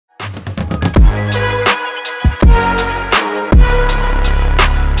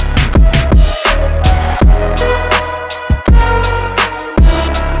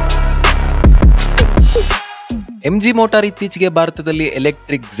MG motor ಇತ್ತೀಚೆಗೆ ಭಾರತದಲ್ಲಿ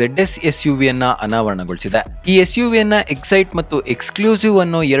electric ZS SUV ಅನ್ನ ಅನಾವರಣಗೊಳಿಸಿದೆ. ಈ SUV ಅನ್ನ ಎಕ್ಸೈಟ್ ಮತ್ತು ಎಕ್ಸ್ಕ್ಲೂಸಿವ್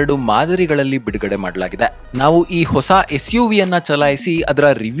ಅನ್ನೋ 2 ಮಾದರಿಗಳಲ್ಲಿ ಬಿಡುಗಡೆ ಮಾಡಲಾಗಿದೆ. ನಾವು ಈ ಹೊಸ SUV ಅನ್ನ ಚಲಾಯಿಸಿ ಅದರ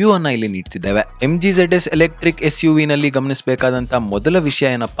ರಿವ್ಯೂ ಅನ್ನ ಇಲ್ಲಿ ನೀಡ್ತಿದ್ದೇವೆ. MG ZS ಎಲೆಕ್ಟ್ರಿಕ್ SUV ನಲ್ಲಿ ಗಮನಿಸಬೇಕಾದಂತ ಮೊದಲ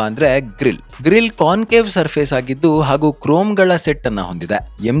ವಿಷಯ ಏನಪ್ಪಾ ಅಂದ್ರೆ ಗ್ರಿಲ್ ಕಾನ್ಕೇವ್ ಸರ್ಫೇಸ್ ಆಗಿದ್ದು ಹಾಗೂ ಕ್ರೋಮ್ ಗಳ ಸೆಟ್ ಅನ್ನ ಹೊಂದಿದೆ.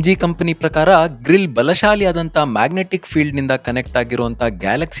 MG ಕಂಪನಿ ಪ್ರಕಾರ ಗ್ರಿಲ್ ಬಲಶಾಲಿಯಾದಂತ ಮ್ಯಾಗ್ನೆಟಿಕ್ ಫೀಲ್ಡ್ ನಿಂದ ಕನೆಕ್ಟ್ ಆಗಿರುವಂತಹ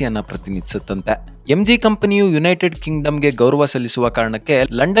ಗ್ಯಾಲಕ್ಸಿಯನ್ನ ಪ್ರತಿನಿಧಿಸುತ್ತಂತೆ. MG ಕಂಪನಿಯು ಯುನೈಟೆಡ್ ಕಿಂಗ್ಡಮ್ಗೆ ಗೌರವ ಸಲ್ಲಿಸುವ ಕಾರಣಕ್ಕೆ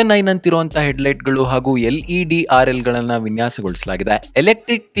ಲಂಡನ್ ಐ ನಂತಿರುವಂತಹ ಹೆಡ್ಲೈಟ್ ಗಳು ಹಾಗೂ LED RL ಗಳನ್ನ ವಿನ್ಯಾಸಗೊಳಿಸಲಾಗಿದೆ.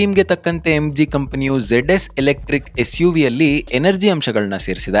 ಎಲೆಕ್ಟ್ರಿಕ್ ಥೀಮ್ ಗೆ ತಕ್ಕಂತೆ MG ಕಂಪನಿಯು ZS ಎಲೆಕ್ಟ್ರಿಕ್ SUV ಯಲ್ಲಿ ಎನರ್ಜಿ ಅಂಶಗಳನ್ನ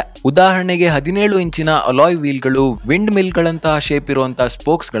ಸೇರಿಸಿದೆ. ಉದಾಹರಣೆಗೆ 17 ಇಂಚಿನ ಅಲಾಯ್ ವೀಲ್ ಗಳು, ವಿಂಡ್ ಮಿಲ್ ಗಳಂತಹ ಶೇಪ್ ಇರುವಂತಹ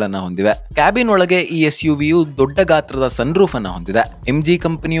ಸ್ಪೋಕ್ಸ್ ಗಳನ್ನ ಹೊಂದಿವೆ. ಕ್ಯಾಬಿನ್ ಒಳಗೆ ಈ SUVಯು ದೊಡ್ಡ ಗಾತ್ರದ ಸನ್ ರೂಫ್ ಅನ್ನ ಹೊಂದಿದೆ. MG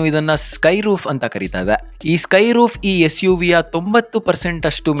ಕಂಪನಿಯು ಇದನ್ನ ಸ್ಕೈ ರೂಫ್ ಅಂತ ಕರೀತಾ ಇದೆ. ಈ ಸ್ಕೈ ರೂಫ್ ಈ SUVಯ 90%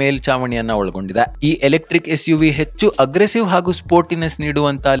 ಅಷ್ಟು ಮೇಲ್ಛಾವಣಿಯನ್ನ ಒಳಗೊಂಡಿದೆ. ಈ ಎಲೆಕ್ಟ್ರಿಕ್ SUV ಹೆಚ್ಚು ಅಗ್ರೆಸಿವ್ ಹಾಗೂ ಸ್ಪೋರ್ಟಿನೆಸ್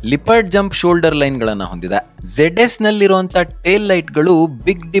ನೀಡುವಂತ ಲಿಪರ್ಡ್ ಜಂಪ್ ಶೋಲ್ಡರ್ ಲೈನ್ ಗಳನ್ನ ಹೊಂದಿದೆ. ZS ನಲ್ಲಿರುವಂತಹ ಟೇಲ್ ಲೈಟ್ ಗಳು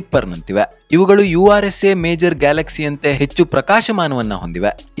ಬಿಗ್ ಡಿಪ್ಪರ್ ನಂತಿವೆ. ಇವುಗಳು URSA ಮೇಜರ್ ಗ್ಯಾಲಕ್ಸಿಯಂತೆ ಹೆಚ್ಚು ಪ್ರಕಾಶಮಾನವನ್ನ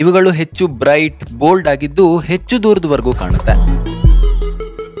ಹೊಂದಿವೆ. ಇವುಗಳು ಹೆಚ್ಚು ಬ್ರೈಟ್, ಬೋಲ್ಡ್ ಆಗಿದ್ದು ಹೆಚ್ಚು ದೂರದವರೆಗೂ ಕಾಣುತ್ತೆ.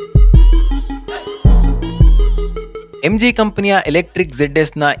 MG ಕಂಪನಿಯ ಎಲೆಕ್ಟ್ರಿಕ್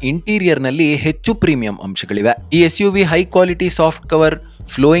ZS ನ ಇಂಟೀರಿಯರ್ ನಲ್ಲಿ ಹೆಚ್ಚು ಪ್ರೀಮಿಯಂ ಅಂಶಗಳಿವೆ. ಈ SUV high quality soft cover,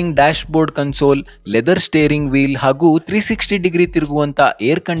 flowing dash board console, leather steering wheel ಹಾಗೂ 360 ಡಿಗ್ರಿ ತಿರುಗುವಂತ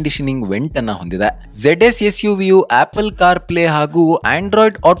ಏರ್ ಕಂಡೀಷನಿಂಗ್ ವೆಂಟ್ ಅನ್ನ ಹೊಂದಿದೆ. ZS SUVಯು ಆಪಲ್ ಕಾರ್ ಪ್ಲೇ ಹಾಗೂ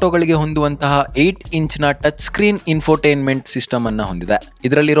ಆಂಡ್ರಾಯ್ಡ್ ಆಟೋಗಳಿಗೆ ಹೊಂದುವಂತಹ 8 ಇಂಚಿನ ಟಚ್ ಸ್ಕ್ರೀನ್ ಇನ್ಫೋಟೈನ್ಮೆಂಟ್ ಸಿಸ್ಟಮ್ ಅನ್ನ ಹೊಂದಿದೆ.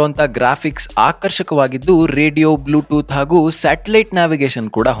 ಇದರಲ್ಲಿರುವಂತಹ ಗ್ರಾಫಿಕ್ಸ್ ಆಕರ್ಷಕವಾಗಿದ್ದು ರೇಡಿಯೋ, ಬ್ಲೂಟೂತ್ ಹಾಗೂ ಸ್ಯಾಟಲೈಟ್ ನ್ಯಾವಿಗೇಷನ್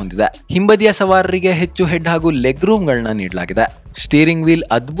ಕೂಡ ಹೊಂದಿದೆ. ಹಿಂಬದಿಯ ಸವಾರರಿಗೆ ಹೆಚ್ಚು ಹೆಡ್ ಹಾಗೂ ಲೆಗ್ ರೂಮ್ ಗಳನ್ನ ನೀಡಲಾಗಿದೆ. ಸ್ಟೀರಿಂಗ್ ವೀಲ್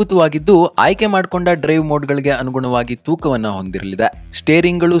ಅದ್ಭುತವಾಗಿದ್ದು ಆಯ್ಕೆ ಮಾಡಿಕೊಂಡ ಡ್ರೈವ್ ಮೋಡ್ ಗಳಿಗೆ ಅನುಗುಣವಾಗಿ ತೂಕವನ್ನ ಹೊಂದಿರಲಿದೆ.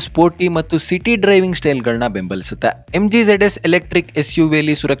 ಸ್ಟೇರಿಂಗ್ ಗಳು ಸ್ಪೋರ್ಟಿ ಮತ್ತು ಸಿಟಿ ಡ್ರೈವಿಂಗ್ ಸ್ಟೈಲ್ ಗಳನ್ನ ಬೆಂಬಲಿಸುತ್ತೆ. MG ZS ಎಲೆಕ್ಟ್ರಿಕ್ SUV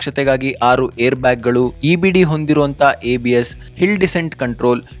ಯಲ್ಲಿ ಸುರಕ್ಷತೆಗಾಗಿ 6 ಏರ್ ಬ್ಯಾಗ್ ಗಳು, EBD ಹೊಂದಿರುವಂತಹ ABS, hill decent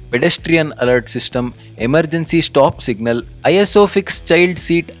control, pedestrian alert system, emergency stop signal, ISO fix child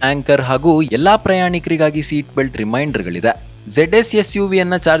seat anchor ಹಾಗೂ ಎಲ್ಲಾ ಪ್ರಯಾಣಿಕರಿಗಾಗಿ ಸೀಟ್ ಬೆಲ್ಟ್ ರಿಮೈಂಡರ್ ಗಳಿದೆ. ZS SUV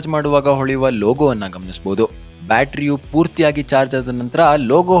ಅನ್ನ ಚಾರ್ಜ್ ಮಾಡುವಾಗ ಹೊಳೆಯುವ ಲೋಗೋವನ್ನ ಗಮನಿಸಬಹುದು. ಬ್ಯಾಟರಿಯು ಪೂರ್ತಿಯಾಗಿ ಚಾರ್ಜ್ ಆದ ನಂತರ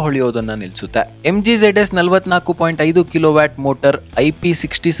logo ಹೊಳೆಯೋದನ್ನ ನಿಲ್ಲಿಸುತ್ತೆ. MG ZS 44.5 kilowatt motor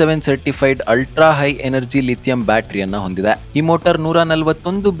IP67 certified ultra high energy lithium ಬ್ಯಾಟರಿಯನ್ನ ಹೊಂದಿದೆ. ಈ ಮೋಟರ್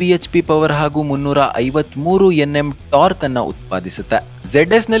 141 BHP ಪವರ್ ಹಾಗೂ 353 Nm ಟಾರ್ಕ್ ಅನ್ನ ಉತ್ಪಾದಿಸುತ್ತೆ.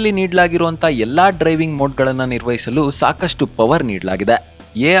 ZS ನಲ್ಲಿ ನೀಡಲಾಗಿರುವಂತಹ ಎಲ್ಲಾ ಡ್ರೈವಿಂಗ್ ಮೋಡ್ ಗಳನ್ನ ನಿರ್ವಹಿಸಲು ಸಾಕಷ್ಟು ಪವರ್ ನೀಡಲಾಗಿದೆ.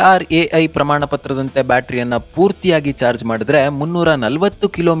 ARAI ಪ್ರಮಾಣ ಪತ್ರದಂತೆ ಬ್ಯಾಟರಿಯನ್ನ ಪೂರ್ತಿಯಾಗಿ ಚಾರ್ಜ್ ಮಾಡಿದ್ರೆ 340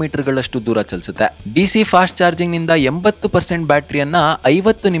 ಕಿಲೋಮೀಟರ್ಗಳಷ್ಟು ದೂರ ಚಲಿಸುತ್ತೆ. DC ಫಾಸ್ಟ್ ಚಾರ್ಜಿಂಗ್ ನಿಂದ 80% ಬ್ಯಾಟರಿಯನ್ನ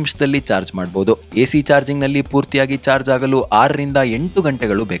 50 ನಿಮಿಷದಲ್ಲಿ ಚಾರ್ಜ್ ಮಾಡಬಹುದು. AC ಚಾರ್ಜಿಂಗ್ ನಲ್ಲಿ ಪೂರ್ತಿಯಾಗಿ ಚಾರ್ಜ್ ಆಗಲು 6 ರಿಂದ 8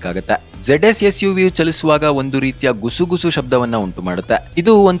 ಗಂಟೆಗಳು ಬೇಕಾಗುತ್ತೆ. ZS SUVಯು ಚಲಿಸುವಾಗ ಒಂದು ರೀತಿಯ ಗುಸುಗುಸು ಶಬ್ದವನ್ನ ಉಂಟು ಮಾಡುತ್ತೆ.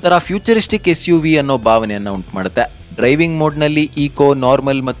 ಇದು ಒಂಥರ ಫ್ಯೂಚರಿಸ್ಟಿಕ್ SUV ಅನ್ನೋ ಭಾವನೆಯನ್ನ ಉಂಟು ಮಾಡುತ್ತೆ. ಡ್ರೈವಿಂಗ್ ಮೋಡ್ ನಲ್ಲಿ ಈಕೋ,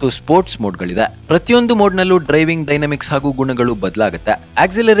 ನಾರ್ಮಲ್ ಮತ್ತು ಸ್ಪೋರ್ಟ್ಸ್ ಮೋಡ್ ಗಳಿದೆ. ಪ್ರತಿಯೊಂದು ಮೋಡ್ ನಲ್ಲೂ ಡ್ರೈವಿಂಗ್ ಡೈನಮಿಕ್ಸ್ ಹಾಗೂ ಗುಣಗಳು ಬದಲಾಗುತ್ತೆ.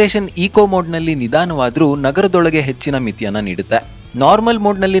 ಆಕ್ಸಿಲರೇಷನ್ ಈಕೋ ಮೋಡ್ ನಲ್ಲಿ ನಿಧಾನವಾದ್ರೂ ನಗರದೊಳಗೆ ಹೆಚ್ಚಿನ ಮಿತಿಯನ್ನ ನೀಡುತ್ತೆ. ನಾರ್ಮಲ್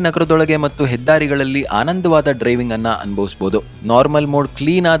ಮೋಡ್ ನಲ್ಲಿ ನಗರದೊಳಗೆ ಮತ್ತು ಹೆದ್ದಾರಿಗಳಲ್ಲಿ ಆನಂದವಾದ ಡ್ರೈವಿಂಗ್ ಅನ್ನ ಅನುಭವಿಸಬಹುದು. ನಾರ್ಮಲ್ ಮೋಡ್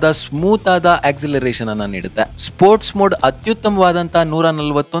ಕ್ಲೀನ್ ಆದ, ಸ್ಮೂತ್ ಆದ ಆಕ್ಸಿಲರೇಷನ್ ಅನ್ನ ನೀಡುತ್ತೆ. Sports mode ಅತ್ಯುತ್ತಮವಾದಂತಹ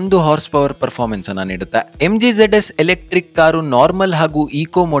 141 horse power performance ಅನ್ನ ನೀಡುತ್ತೆ. MG ZS electric car normal ಹಾಗೂ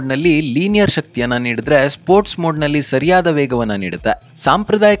ಈಕೋ ಮೋಡ್ ನಲ್ಲಿ ಲೀನಿಯರ್ ಶಕ್ತಿಯನ್ನ ನೀಡಿದ್ರೆ ಸ್ಪೋರ್ಟ್ಸ್ ಮೋಡ್ ನಲ್ಲಿ ಸರಿಯಾದ ವೇಗವನ್ನ ನೀಡುತ್ತೆ.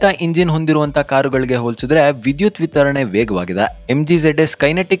 ಸಾಂಪ್ರದಾಯಿಕ ಇಂಜಿನ್ ಹೊಂದಿರುವಂತಹ ಕಾರುಗಳಿಗೆ ಹೋಲಿಸಿದ್ರೆ ವಿದ್ಯುತ್ ವಿತರಣೆ ವೇಗವಾಗಿದೆ. MG ZS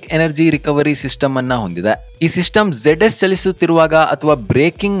kinetic energy recovery system ಅನ್ನ ಹೊಂದಿದೆ. ಈ ಸಿಸ್ಟಮ್ ZS ಚಲಿಸುತ್ತಿರುವಾಗ ಅಥವಾ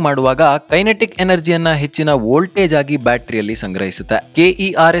ಬ್ರೇಕಿಂಗ್ ಮಾಡುವಾಗ ಕೈನೆಟಿಕ್ ಎನರ್ಜಿಯನ್ನ ಹೆಚ್ಚಿನ ವೋಲ್ಟೇಜ್ ಆಗಿ ಬ್ಯಾಟರಿಯಲ್ಲಿ ಸಂಗ್ರಹಿಸುತ್ತೆ.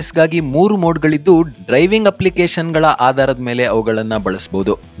 KERS ಗಾಗಿ 3 ಮೋಡ್ಗಳಿದ್ದು ಡ್ರೈವಿಂಗ್ ಅಪ್ಲಿಕೇಶನ್ ಗಳ ಆಧಾರದ ಮೇಲೆ ಅವುಗಳನ್ನ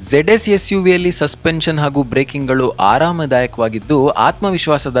ಬಳಸಬಹುದು. ZS SUVಯಲ್ಲಿ ಸಸ್ಪೆನ್ಷನ್ ಹಾಗೂ ಬ್ರೇಕಿಂಗ್ ಗಳು ಆರಾಮದಾಯಕವಾಗಿದ್ದು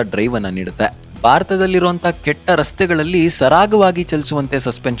ಆತ್ಮವಿಶ್ವಾಸದ ಡ್ರೈವ್ ಅನ್ನ ನೀಡುತ್ತೆ. ಭಾರತದಲ್ಲಿರುವಂತಹ ಕೆಟ್ಟ ರಸ್ತೆಗಳಲ್ಲಿ ಸರಾಗವಾಗಿ ಚಲಿಸುವಂತೆ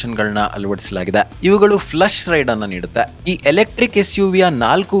ಸಸ್ಪೆನ್ಷನ್ ಗಳನ್ನ ಅಳವಡಿಸಲಾಗಿದೆ. ಇವುಗಳು ಫ್ಲಶ್ ರೈಡ್ ಅನ್ನ ನೀಡುತ್ತೆ. ಈ ಎಲೆಕ್ಟ್ರಿಕ್ SUVಯ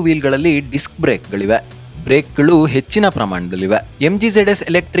 4 ವೀಲ್ ಗಳಲ್ಲಿ ಡಿಸ್ಕ್ ಬ್ರೇಕ್ ಗಳಿವೆ. ಬ್ರೇಕ್ಗಳು ಹೆಚ್ಚಿನ ಪ್ರಮಾಣದಲ್ಲಿವೆ. MG ZS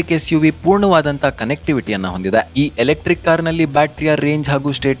ಎಲೆಕ್ಟ್ರಿಕ್ SUV ಪೂರ್ಣವಾದಂತಹ ಕನೆಕ್ಟಿವಿಟಿಯನ್ನ ಹೊಂದಿದೆ. ಈ ಎಲೆಕ್ಟ್ರಿಕ್ ಕಾರ್ ನಲ್ಲಿ ಬ್ಯಾಟರಿಯ ರೇಂಜ್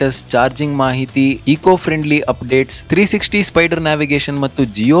ಹಾಗೂ ಸ್ಟೇಟಸ್, ಚಾರ್ಜಿಂಗ್ ಮಾಹಿತಿ, eco friendly updates, 360 spider navigation ಮತ್ತು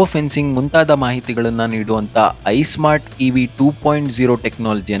ಜಿಯೋ ಫೆನ್ಸಿಂಗ್ ಮುಂತಾದ ಮಾಹಿತಿಗಳನ್ನ ನೀಡುವಂತ iSmart EV 2.0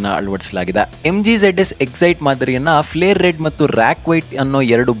 ಟೆಕ್ನಾಲಜಿಯನ್ನ ಅಳವಡಿಸಲಾಗಿದೆ. MG ZS excite ಮಾದರಿಯನ್ನ flare red ಮತ್ತು ರ್ಯಾಕ್ ವೈಟ್ ಅನ್ನೋ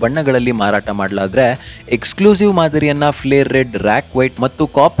 2 ಬಣ್ಣಗಳಲ್ಲಿ ಮಾರಾಟ ಮಾಡಲಾದ್ರೆ, exclusive ಮಾದರಿಯನ್ನ flare red, rack white ಮತ್ತು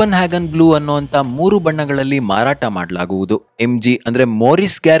ಕಾಪನ್ ಹ್ಯಾಗನ್ ಬ್ಲೂ ಅನ್ನುವಂತ 3 ಬಣ್ಣಗಳಲ್ಲಿ ದಿನಗಳಲ್ಲಿ ಮಾರಾಟ ಮಾಡಲಾಗುವುದು. ಎಂಜಿ ಅಂದ್ರೆ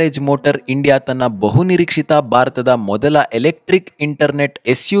ಮೋರಿಸ್ ಗ್ಯಾರೇಜ್ ಮೋಟಾರ್ ಇಂಡಿಯಾ ತನ್ನ ಬಹುನಿರೀಕ್ಷಿತ ಭಾರತದ ಮೊದಲ ಎಲೆಕ್ಟ್ರಿಕ್ ಇಂಟರ್ನೆಟ್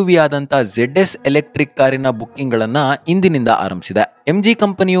ಎಸ್ಯುವಿ ಆದಂತ ZS ಎಲೆಕ್ಟ್ರಿಕ್ ಕಾರಿನ ಬುಕ್ಕಿಂಗ್ ಗಳನ್ನ ಇಂದಿನಿಂದ ಆರಂಭಿಸಿದೆ. ಎಂಜಿ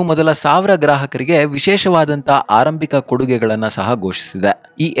ಕಂಪನಿಯು ಮೊದಲ 1000 ಗ್ರಾಹಕರಿಗೆ ವಿಶೇಷವಾದಂತಹ ಆರಂಭಿಕ ಕೊಡುಗೆಗಳನ್ನ ಸಹ ಘೋಷಿಸಿದೆ.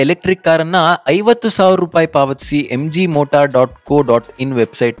 ಈ ಎಲೆಕ್ಟ್ರಿಕ್ ಕಾರನ್ನ 50,000 ರೂಪಾಯಿ ಪಾವತಿಸಿ mgmotor.co.in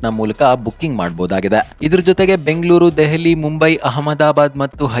ವೆಬ್ಸೈಟ್ ನ ಮೂಲಕ ಬುಕ್ಕಿಂಗ್ ಮಾಡಬಹುದಾಗಿದೆ. ಇದ್ರ ಜೊತೆಗೆ ಬೆಂಗಳೂರು, ದೆಹಲಿ, ಮುಂಬೈ, ಅಹಮದಾಬಾದ್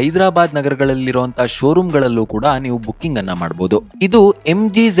ಮತ್ತು ಹೈದರಾಬಾದ್ ನಗರಗಳಲ್ಲಿರುವಂತಹ ಶೋರೂಮ್ಗಳಲ್ಲೂ ಕೂಡ ನೀವು ಬುಕ್ಕಿಂಗ್ ಅನ್ನ ಮಾಡಬಹುದು. ಇದು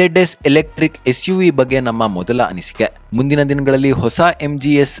ಎಂಜಿ ZS ಎಲೆಕ್ಟ್ರಿಕ್ ಎಸ್ಯುವಿ ಬಗ್ಗೆ ನಮ್ಮ ಮೊದಲ ಅನಿಸಿಕೆ. ಮುಂದಿನ ದಿನಗಳಲ್ಲಿ ಹೊಸ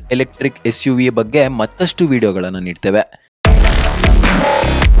MGS ಎಲೆಕ್ಟ್ರಿಕ್ ಎಸ್ಯುವಿ ಬಗ್ಗೆ ಮತ್ತಷ್ಟು ವಿಡಿಯೋಗಳನ್ನು ನೀಡ್ತೇವೆ.